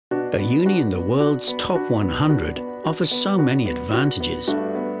A uni in the world's top 100 offers so many advantages.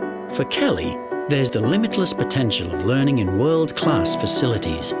 For Kelly, there's the limitless potential of learning in world-class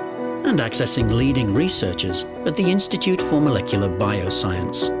facilities and accessing leading researchers at the Institute for Molecular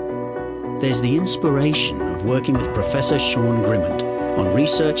Bioscience. There's the inspiration of working with Professor Sean Grimmond on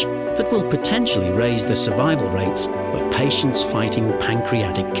research that will potentially raise the survival rates of patients fighting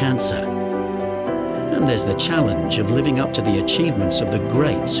pancreatic cancer. And there's the challenge of living up to the achievements of the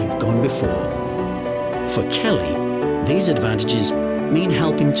greats who've gone before. For Kelly, these advantages mean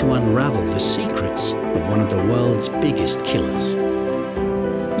helping to unravel the secrets of one of the world's biggest killers.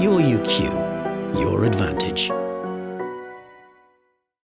 Your UQ, your advantage.